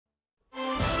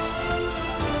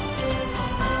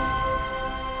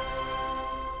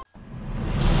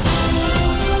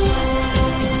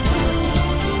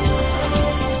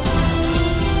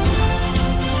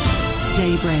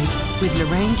with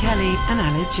Lorraine Kelly and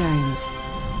Aled Jones.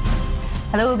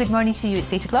 Hello, good morning to you.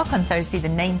 It's 8 o'clock on Thursday the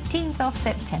 19th of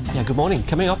September. Yeah, good morning.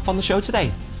 Coming up on the show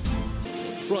today.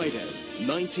 Friday,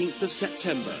 19th of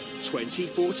September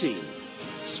 2014.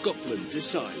 Scotland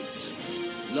decides.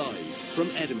 Live from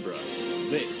Edinburgh,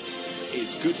 this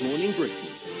is Good Morning Britain.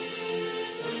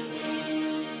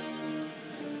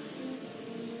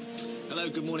 Hello,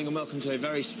 good morning and welcome to a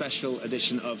very special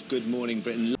edition of Good Morning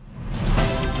Britain.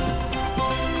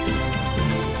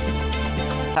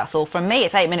 That's all from me.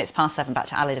 It's 8 minutes past 7. Back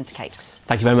to Aled and to Kate.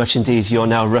 Thank you very much indeed. You're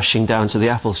now rushing down to the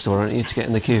Apple store, aren't you, to get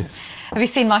in the queue? Have you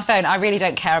seen my phone? I really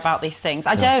don't care about these things.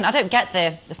 I don't get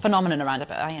the phenomenon around it,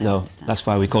 but I No, understand. that's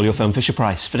why we call your phone Fisher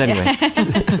Price. But anyway.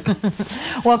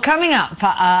 Well, coming up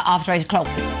after 8 o'clock.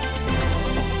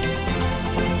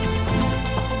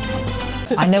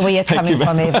 I know where you're coming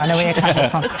from, Eva. I know where you're coming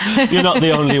from. You're not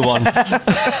the only one.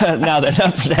 Now then,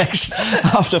 up next,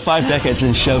 after 5 decades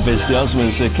in showbiz, the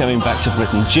Osmonds are coming back to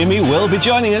Britain. Jimmy will be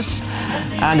joining us.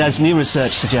 And as new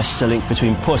research suggests a link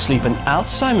between poor sleep and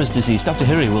Alzheimer's disease, Dr.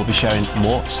 Hiri will be sharing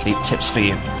more sleep tips for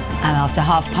you. And after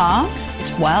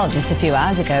 5:30, well, just a few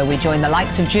hours ago, we joined the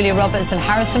likes of Julia Roberts and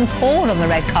Harrison Ford on the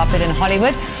red carpet in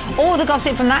Hollywood. All the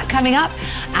gossip from that coming up.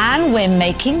 And we're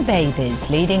making babies.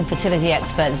 Leading fertility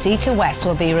expert Zita West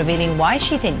will be revealing why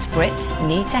she thinks Brits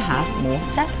need to have more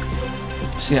sex.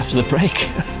 See you after the break.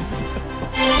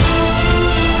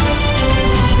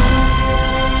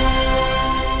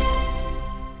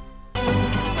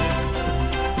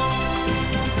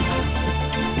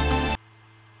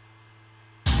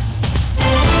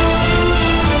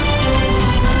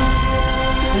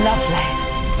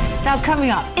 Now, coming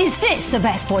up, is this the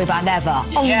best boy band ever?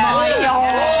 Oh, Yes. my God.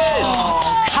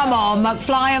 Yes. Come on,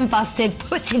 McFly and Busted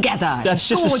put together. That's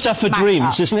just the stuff for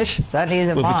dreams, isn't it? Certainly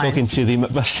isn't We'll mine. be talking to the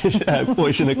McBusted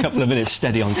boys in a couple of minutes.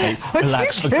 Steady on, Kate. What's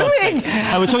Relax. he For God's doing?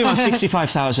 sake. We're talking about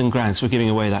 65,000 grand. We're giving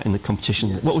away that in the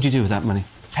competition. What would you do with that money?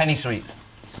 Penny sweets.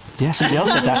 Yeah, somebody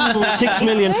else said that.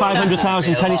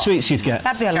 6,500,000 penny sweets you'd get.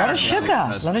 That'd be a lot of sugar.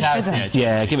 A lot of sugar.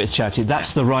 Yeah, give it to charity.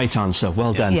 That's the right answer.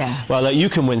 Well done. Yeah. Well, you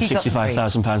can win You got the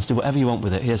 £65,000. Do whatever you want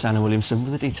with it. Here's Anna Williamson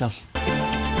with the details.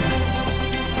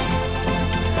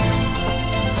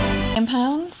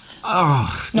 £10?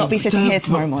 Oh, Not be sitting here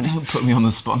tomorrow morning. Don't put me on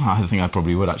the spot. No, I think I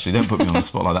probably would, actually. Don't put me on the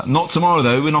spot like that. Not tomorrow,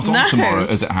 though. We're not on tomorrow,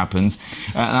 as it happens.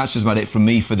 And that's just about it from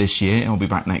me for this year. I'll be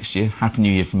back next year. Happy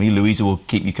New Year for me. Louisa will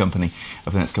keep you company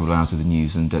over the next couple of hours with the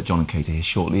news, and John and Kate are here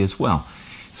shortly as well.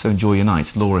 So enjoy your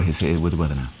night. Laura is here with the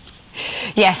weather now.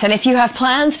 Yes, and if you have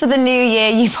plans for the new year,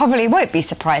 you probably won't be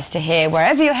surprised to hear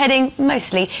wherever you're heading,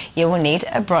 mostly you will need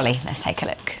a brolly. Let's take a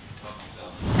look.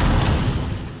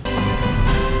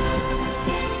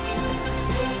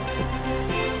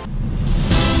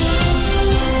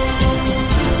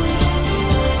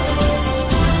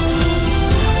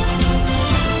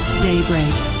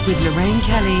 Daybreak with Lorraine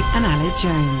Kelly and Aled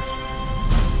Jones.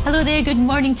 Hello there, good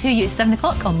morning to you. It's 7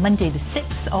 o'clock on Monday the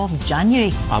 6th of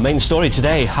January. Our main story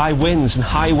today, high winds and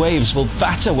high waves will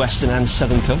batter western and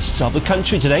southern coasts of the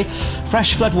country today.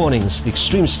 Fresh flood warnings. The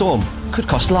extreme storm could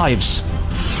cost lives.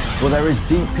 Well, there is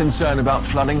deep concern about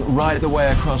flooding right the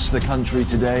way across the country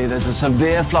today. There's a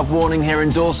severe flood warning here in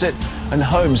Dorset and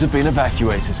homes have been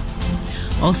evacuated.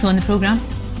 Also on the programme,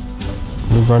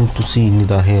 We want to see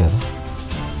Nida here.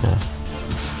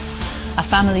 a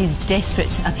family's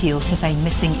desperate appeal to find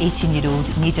missing 18-year-old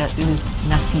Nida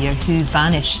Nasir, who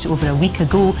vanished over a week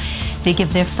ago. They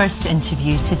give their first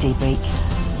interview to Daybreak.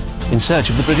 In search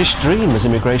of the British dream, as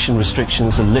immigration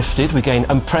restrictions are lifted, we gain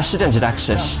unprecedented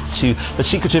access to the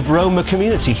secretive Roma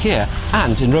community here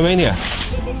and in Romania.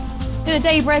 In a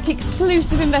Daybreak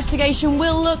exclusive investigation,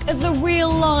 we'll look at the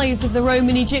real lives of the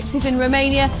Romani gypsies in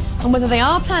Romania and whether they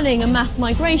are planning a mass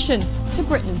migration to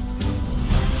Britain.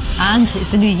 And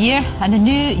it's a new year and a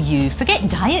new you. Forget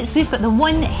diets, we've got the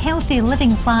one healthy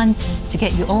living plan to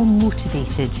get you all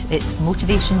motivated. It's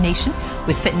Motivation Nation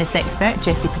with fitness expert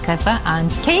Jessie Pikerva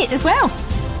and Kate as well.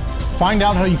 Find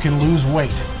out how you can lose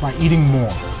weight by eating more.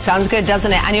 Sounds good,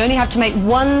 doesn't it? And you only have to make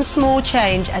one small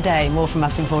change a day. More from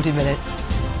us in 40 minutes.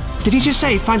 Did he just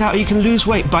say find out how you can lose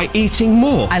weight by eating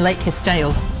more? I like his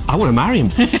style. I want to marry him.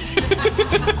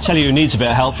 Tell you who needs a bit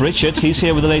of help, Richard. He's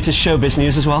here with the latest showbiz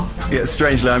news as well. Yeah,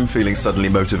 strangely, I'm feeling suddenly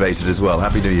motivated as well.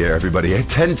 Happy New Year, everybody.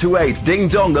 10 to 8. Ding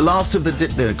dong, the last of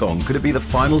the Gong. Could it be the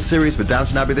final series for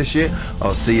Downton Abbey this year?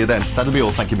 I'll see you then. That'll be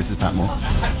all. Thank you, Mrs. Patmore.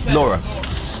 Laura.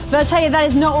 But I tell you, that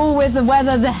is not all with the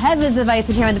weather. The heavens have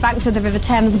opened here on the banks of the River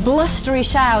Thames. Blustery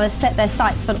showers set their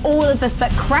sights for all of us,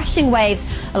 but crashing waves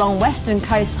along western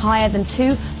coast higher than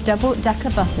 2 double-decker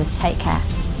buses. Take care.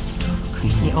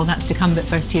 Yeah, all that's to come, but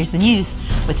first here's the news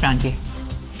with Ranveer.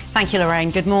 Thank you,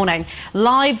 Lorraine. Good morning.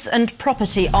 Lives and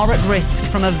property are at risk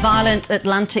from a violent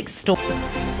Atlantic storm.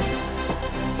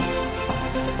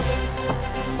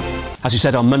 As we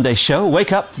said on Monday's show,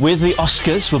 Wake Up with the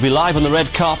Oscars will be live on the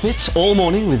red carpet all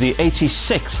morning with the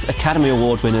 86th Academy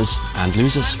Award winners and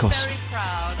losers, of course.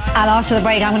 And after the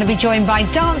break, I'm going to be joined by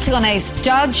Dancing on Ace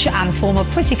judge and former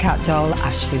Pussycat doll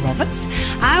Ashley Roberts.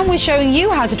 And we're showing you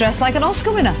how to dress like an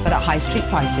Oscar winner, but at high street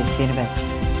prices. See you in a bit.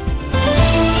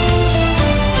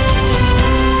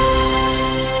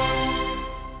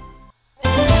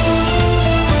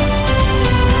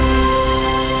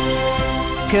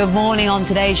 Good morning on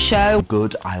today's show.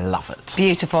 Good, I love it.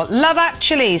 Beautiful. Love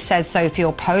Actually, says Sophie,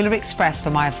 or Polar Express for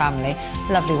my family.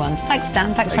 Lovely ones. Thanks,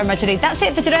 Dan. Thanks very much indeed. That's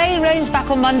it for today. Rain's back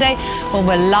on Monday when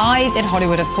we're live in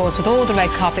Hollywood, of course, with all the red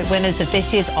carpet winners of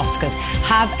this year's Oscars.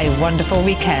 Have a wonderful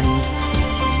weekend.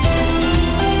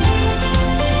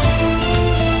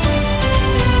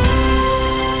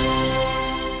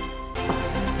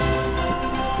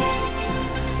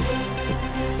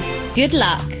 Good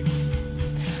luck.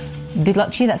 Good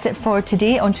luck to you. That's it for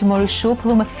today. On tomorrow's show,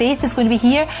 Paloma Faith is going to be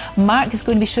here. Mark is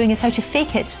going to be showing us how to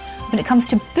fake it when it comes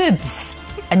to boobs.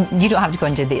 And you don't have to go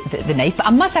into the knife, but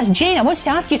I must ask Jane, I wanted to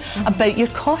ask you about your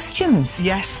costumes.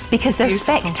 Yes. Because they're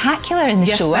beautiful. Spectacular in the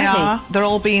show, Yes, they aren't are. They're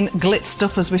all being glitzed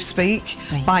up as we speak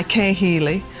by Kay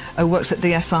Healy, who works at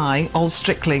DSI, all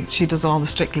Strictly. She does all the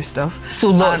Strictly stuff. So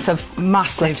lots of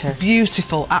massive, glitter.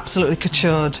 beautiful, absolutely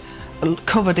coutured,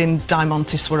 covered in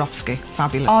Diamante Swarovski.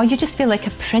 Fabulous. Oh, you just feel like a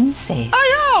princess.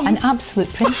 I am. An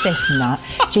absolute princess in that.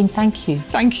 Jane, thank you.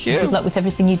 Thank you. Good luck with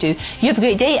everything you do. You have a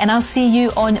great day, and I'll see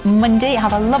you on Monday.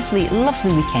 Have a lovely,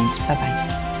 lovely weekend. Bye-bye.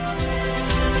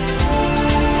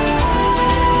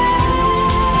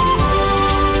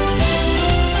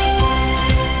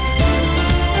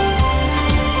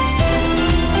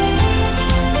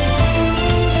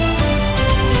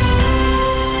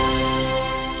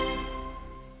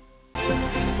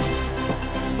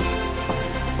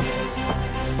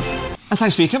 And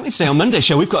thanks for your company today on Monday's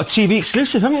show. We've got a TV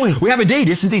exclusive, haven't we? We have indeed,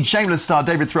 yes indeed. Shameless star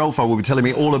David Threlfall will be telling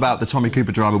me all about the Tommy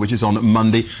Cooper drama, which is on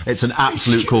Monday. It's an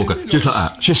absolute corker. Just like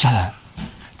that. Just like that.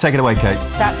 Take it away, Kate.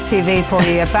 That's TV for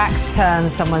you. Your back's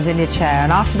turned, someone's in your chair.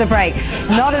 And after the break,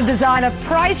 not a designer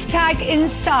price tag in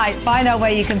sight. Find out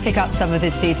where you can pick up some of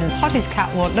this season's hottest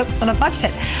catwalk looks on a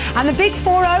budget. And the big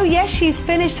 4-0, yes, she's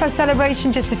finished her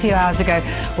celebration just a few hours ago.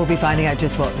 We'll be finding out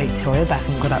just what Victoria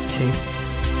Beckham got up to.